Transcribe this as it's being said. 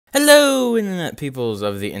Hello internet peoples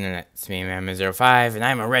of the internet, it's me Mama05 and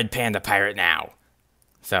I'm a red panda pirate now.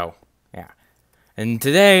 So, yeah. And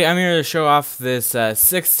today I'm here to show off this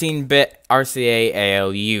 16-bit RCA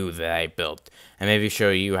ALU that I built. And maybe show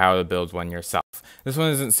you how to build one yourself. This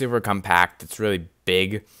one isn't super compact, it's really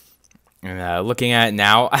big. And looking at it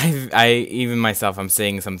now, even myself, I'm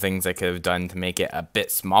seeing some things I could have done to make it a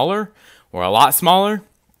bit smaller, or a lot smaller.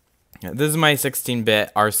 This is my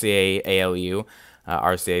 16-bit RCA ALU.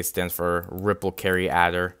 RCA stands for Ripple Carry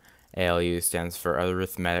Adder. ALU stands for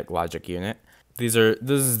Arithmetic Logic Unit. This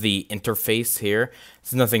is the interface here.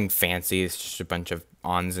 It's nothing fancy. It's just a bunch of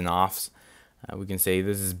ons and offs. We can say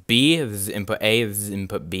this is B, this is input A, this is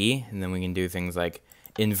input B, and then we can do things like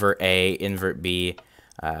invert A, invert B.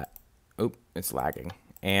 Oop, it's lagging.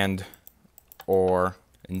 And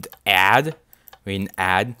add. We can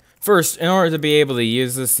add. First, in order to be able to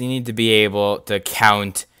use this, you need to be able to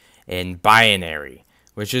count in binary,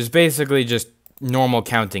 which is basically just normal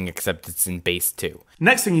counting, except it's in base 2.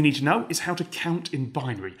 Next thing you need to know is how to count in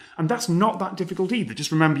binary, and that's not that difficult either.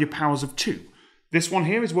 Just remember your powers of 2. This one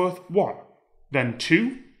here is worth 1, then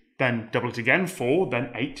 2, then double it again, 4, then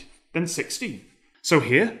 8, then 16. So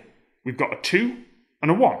here, we've got a 2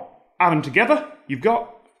 and a 1. Add them together, you've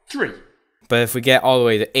got 3. But if we get all the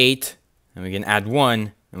way to 8, and we can add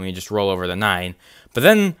 1, and we just roll over the 9. But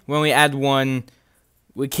then, when we add 1,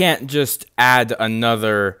 we can't just add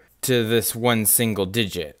another to this one single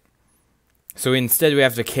digit. So instead we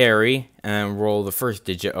have to carry and then roll the first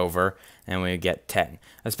digit over and we get 10.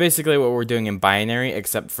 That's basically what we're doing in binary,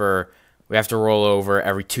 except for we have to roll over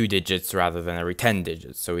every 2 digits rather than every 10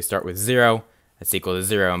 digits. So we start with 0, that's equal to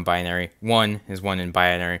 0 in binary. 1 is 1 in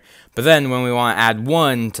binary. But then when we want to add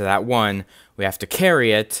 1 to that 1, we have to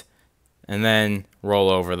carry it and then roll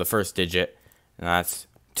over the first digit, and that's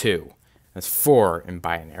 2. That's 4 in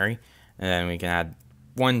binary, and then we can add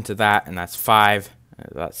 1 to that, and that's 5,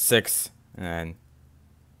 that's 6, and then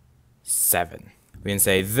 7. We can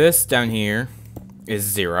say this down here is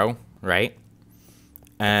 0, right?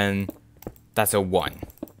 And that's a 1.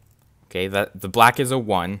 Okay, the black is a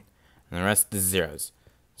 1, and the rest is zeros.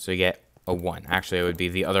 So we get a 1. Actually, it would be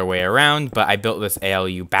the other way around, but I built this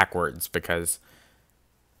ALU backwards because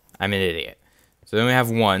I'm an idiot. So then we have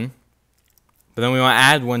 1. But then we want to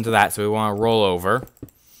add 1 to that, so we want to roll over.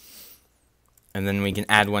 And then we can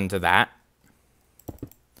add 1 to that.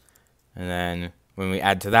 And then when we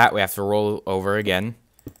add to that, we have to roll over again.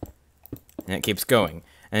 And it keeps going.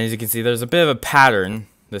 And as you can see, there's a bit of a pattern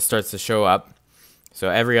that starts to show up. So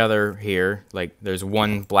every other here, like there's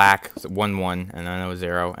 1 black, so 1, 1, and then a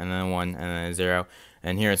 0, and then a 1, and then a 0.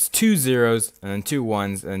 And here it's 2 zeros, and then 2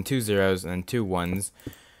 1s, and then 2 zeros, and then 2 1s.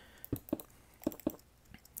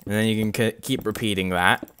 And then you can keep repeating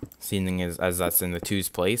that, seeing as that's in the 2's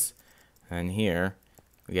place. And here,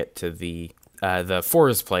 we get to the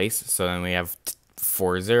 4's place. So then we have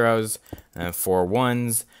 4 zeros, and 4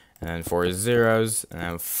 1s, and then 4 zeros, and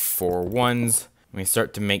then 4 1s. And we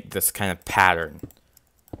start to make this kind of pattern.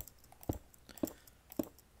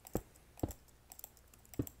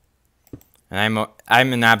 And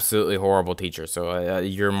I'm an absolutely horrible teacher, so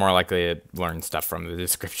you're more likely to learn stuff from the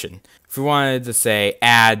description. If we wanted to say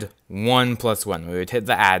add 1 plus 1, we would hit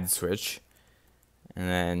the add switch, and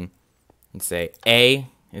then you'd say A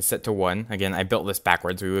is set to 1. Again, I built this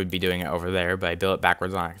backwards. We would be doing it over there, but I built it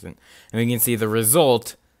backwards on accident. And we can see the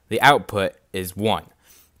result, the output, is 1.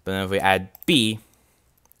 But then if we add B,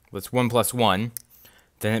 that's 1 plus 1,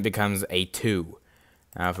 then it becomes a 2.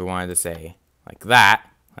 Now if we wanted to say like that,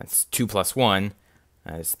 that's 2 plus 1,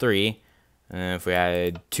 that's 3. And then if we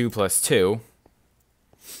added 2 plus 2,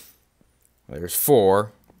 there's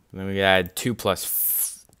 4. And then we add 2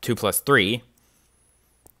 plus 3,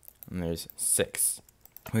 and there's 6.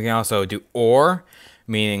 We can also do OR,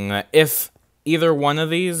 meaning that if either one of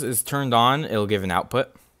these is turned on, it'll give an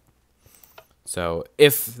output. So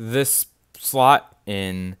if this slot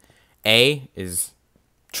in A is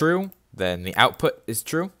true, then the output is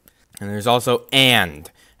true. And there's also AND.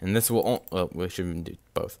 And this will, well, we shouldn't do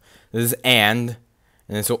both. This is and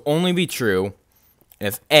this will only be true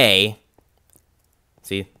if A,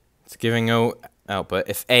 see, it's giving no output.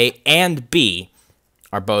 If A and B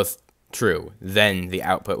are both true, then the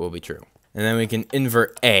output will be true. And then we can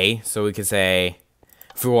invert A, so we can say,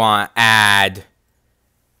 if we want to add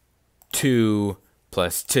 2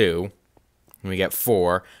 plus 2, we get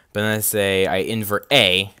 4. But then I say I invert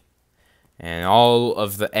A, and all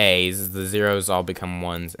of the A's, the zeros all become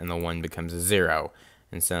 1s, and the 1 becomes a 0.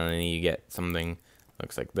 And suddenly you get something that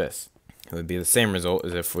looks like this. It would be the same result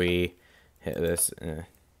as if we hit this,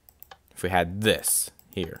 if we had this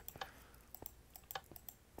here.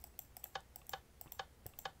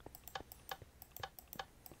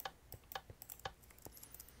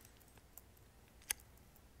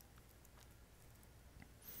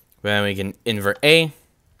 Then we can invert A,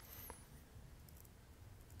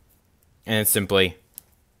 and it's simply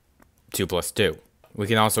 2 plus 2. We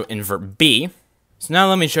can also invert B. So now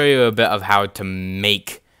let me show you a bit of how to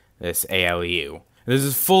make this ALU. This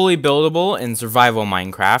is fully buildable in survival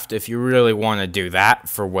Minecraft if you really want to do that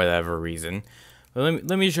for whatever reason. But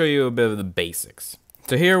let me show you a bit of the basics.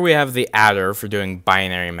 So here we have the adder for doing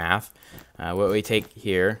binary math. What we take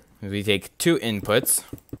here is we take two inputs.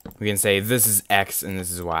 We can say this is X and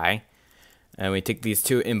this is Y. And we take these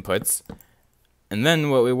two inputs. And then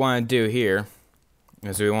what we want to do here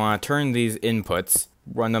is we want to turn these inputs,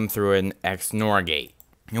 run them through an XNOR gate.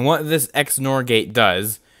 And what this XNOR gate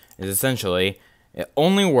does is essentially, it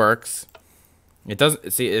only works, it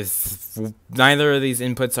doesn't, see, if neither of these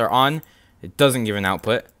inputs are on, it doesn't give an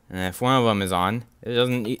output. And if one of them is on, it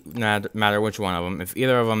doesn't matter which one of them. If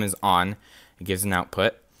either of them is on, it gives an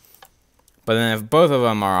output. But then if both of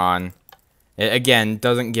them are on, it again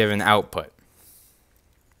doesn't give an output.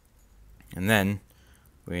 And then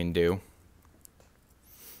we can do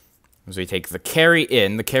is we take the carry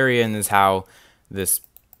in. The carry in is how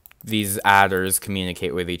these adders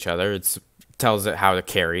communicate with each other. It tells it how to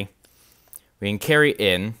carry. We can carry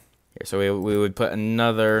in. So we would put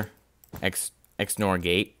another XNOR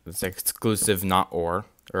gate. It's exclusive not or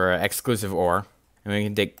exclusive or. And we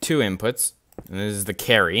can take two inputs. And this is the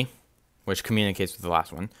carry, which communicates with the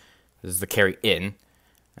last one. This is the carry in.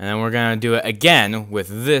 And then we're going to do it again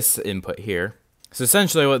with this input here. So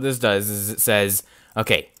essentially what this does is it says,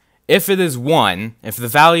 okay, if it is 1, if the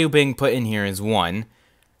value being put in here is 1,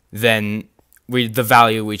 then the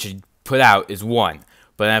value we should put out is 1.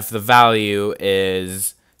 But if the value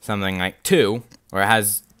is something like 2, or it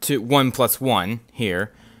has 1 plus 1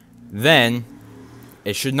 here, then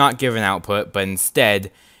it should not give an output, but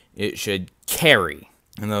instead it should carry.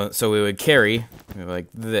 And so we would carry like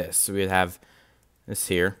this. So we'd have this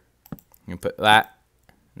here. You put that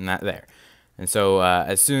and that there. And so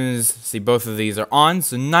as soon as, see, both of these are on,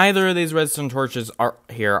 so neither of these redstone torches are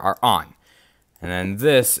on. And then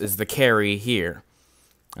this is the carry here.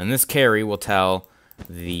 And this carry will tell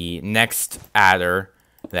the next adder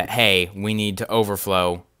that, hey, we need to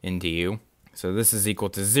overflow into you. So this is equal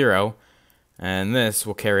to 0. And this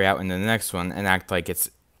will carry out into the next one and act like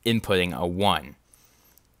it's inputting a 1.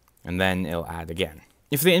 And then it'll add again.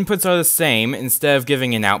 If the inputs are the same, instead of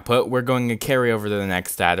giving an output, we're going to carry over to the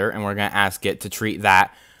next adder, and we're going to ask it to treat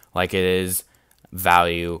that like it is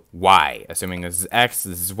value y. Assuming this is x,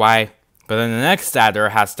 this is y. But then the next adder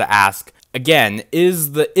has to ask, again,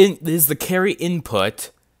 is the carry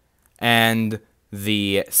input and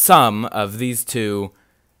the sum of these two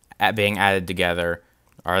being added together,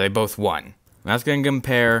 are they both 1? And that's going to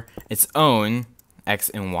compare its own x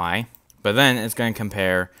and y. But then it's going to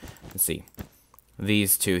compare, let's see,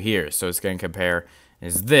 these two here. So it's going to compare,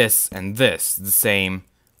 is this and this the same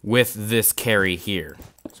with this carry here?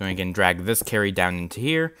 So we can drag this carry down into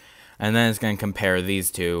here, and then it's going to compare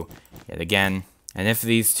these two yet again. And if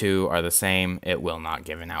these two are the same, it will not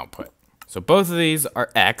give an output. So both of these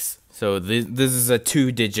are x. So this is a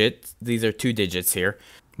 2-digit. These are 2 digits here.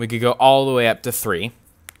 We could go all the way up to 3.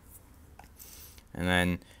 And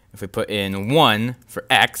then if we put in 1 for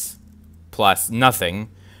x plus nothing,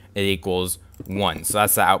 it equals 1. So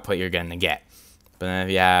that's the output you're going to get. But then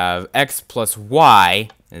if you have x plus y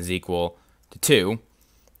is equal to 2,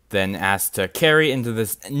 then it has to carry into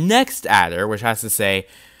this next adder, which has to say,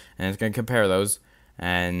 and it's going to compare those.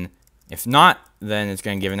 And if not, then it's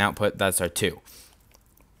going to give an output. That's our 2.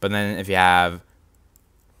 But then if you have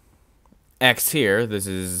x here, this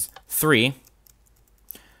is 3,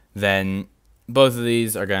 then both of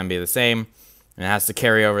these are going to be the same. And it has to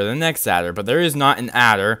carry over the next adder. But there is not an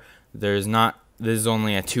adder. This is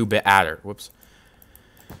only a 2-bit adder. Whoops.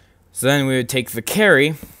 So then we would take the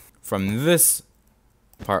carry from this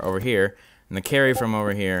part over here, and the carry from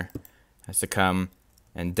over here has to come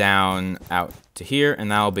and down out to here, and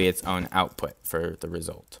that will be its own output for the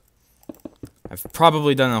result. I've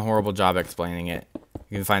probably done a horrible job explaining it.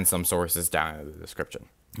 You can find some sources down in the description.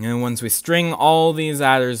 And once we string all these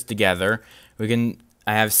adders together,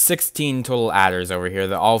 I have 16 total adders over here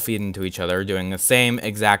that all feed into each other, doing the same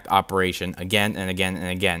exact operation again and again and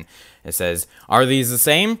again. It says, are these the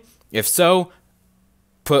same? If so,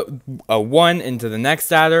 put a 1 into the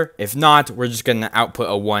next adder. If not, we're just going to output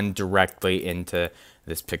a 1 directly into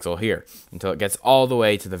this pixel here until it gets all the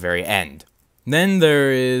way to the very end. Then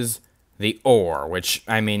there is the OR, which,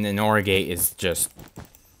 I mean, an OR gate is just...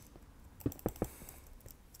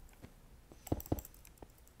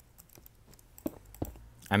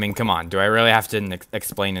 come on. Do I really have to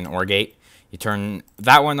explain an OR gate? You turn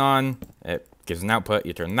that one on, it gives an output.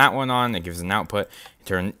 You turn that one on, it gives an output. You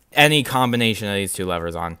turn any combination of these two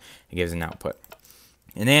levers on, it gives an output.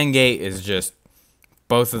 An AND gate is just,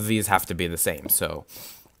 both of these have to be the same. So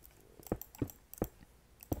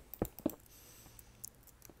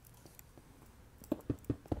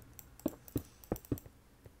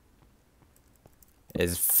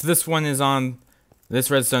if this one is on, this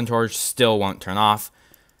redstone torch still won't turn off.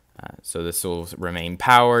 So this will remain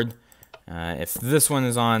powered. If this one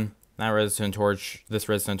is on, that redstone torch, this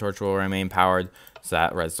redstone torch will remain powered. So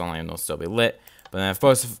that redstone line will still be lit. But then if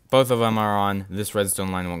both of them are on, this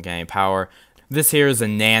redstone line won't get any power. This here is a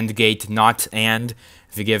NAND gate, not AND.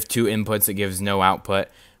 If you give two inputs, it gives no output.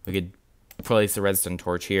 We could place the redstone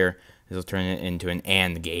torch here. This will turn it into an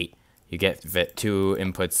AND gate. You get two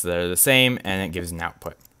inputs that are the same, and it gives an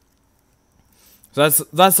output. So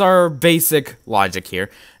that's our basic logic here.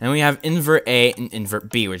 And we have invert A and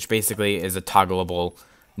invert B, which basically is a toggleable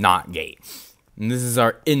NOT gate. And this is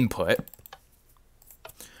our input.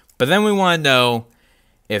 But then we want to know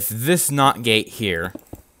if this NOT gate here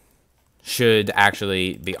should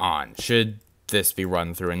actually be on. Should this be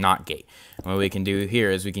run through a NOT gate? And what we can do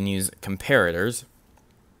here is we can use comparators.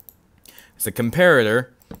 So a comparator,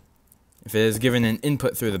 if it is given an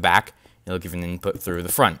input through the back, it'll give an input through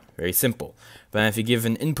the front. Very simple. But if you give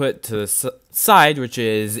an input to the side, which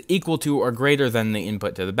is equal to or greater than the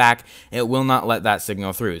input to the back, it will not let that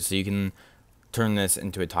signal through. So you can turn this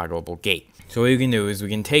into a toggleable gate. So what you can do is we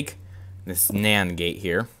can take this NAND gate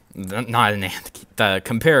here, not a NAND gate, the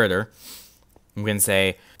comparator. We can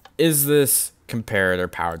say, is this comparator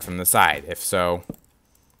powered from the side? If so,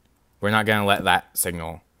 we're not going to let that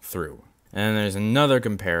signal through. And then there's another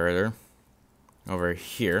comparator over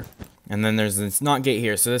here. And then there's this NOT gate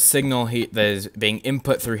here. So this signal that is being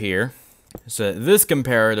input through here. So this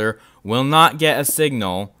comparator will not get a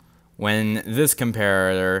signal when this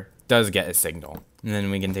comparator does get a signal. And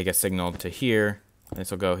then we can take a signal to here.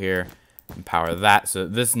 This will go here and power that. So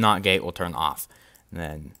this NOT gate will turn off. And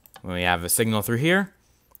then when we have a signal through here,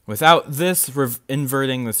 without this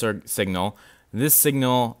inverting the signal, this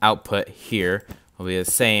signal output here will be the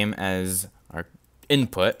same as our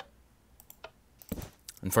input.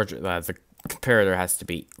 Unfortunately, the comparator has to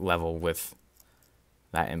be level with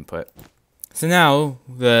that input. So now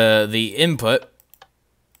the input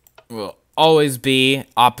will always be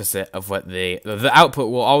opposite of what the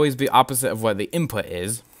output will always be opposite of what the input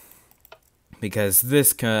is, because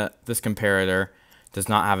this comparator does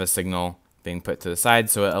not have a signal being put to the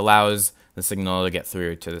side, so it allows the signal to get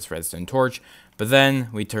through to this redstone torch. But then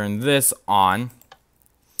we turn this on.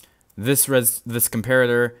 This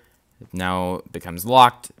comparator now becomes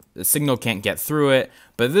locked. The signal can't get through it,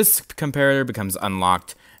 but this comparator becomes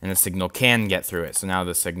unlocked, and the signal can get through it. So now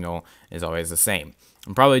the signal is always the same.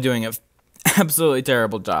 I'm probably doing an absolutely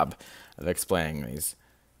terrible job of explaining these,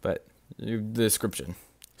 but the description.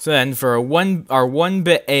 So then for our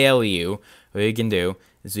 1-bit ALU, what we can do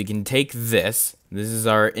is we can take this. This is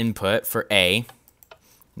our input for A,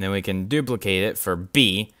 and then we can duplicate it for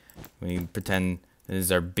B. We pretend this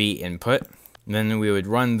is our B input. And then we would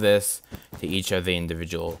run this to each of the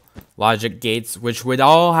individual logic gates, which would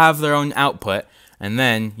all have their own output. And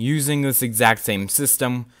then, using this exact same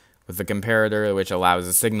system with the comparator, which allows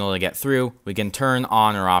the signal to get through, we can turn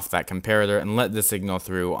on or off that comparator and let the signal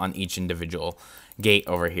through on each individual gate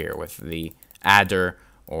over here with the adder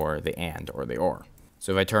or the AND or the OR.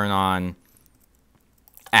 So if I turn on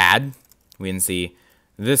add, we can see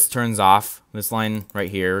this turns off. This line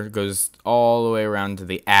right here goes all the way around to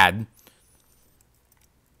the add,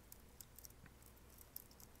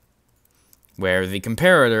 where the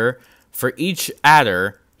comparator for each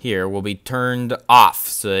adder here will be turned off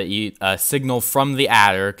so that a signal from the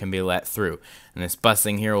adder can be let through. And this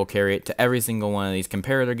busing here will carry it to every single one of these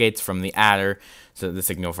comparator gates from the adder so that the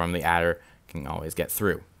signal from the adder can always get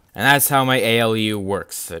through. And that's how my ALU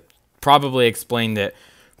works. It probably explained it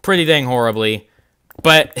pretty dang horribly,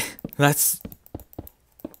 but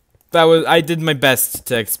I did my best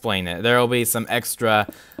to explain it. There will be some extra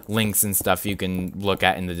links and stuff you can look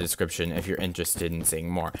at in the description if you're interested in seeing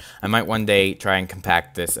more. I might one day try and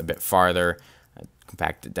compact this a bit farther,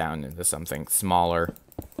 compact it down into something smaller,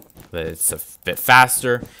 that it's a bit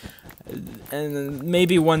faster, and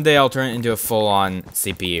maybe one day I'll turn it into a full-on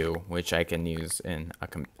CPU, which I can use in a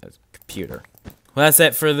computer. Well, that's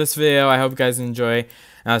it for this video. I hope you guys enjoy,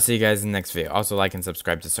 and I'll see you guys in the next video. Also, like and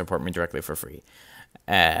subscribe to support me directly for free.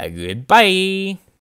 Goodbye!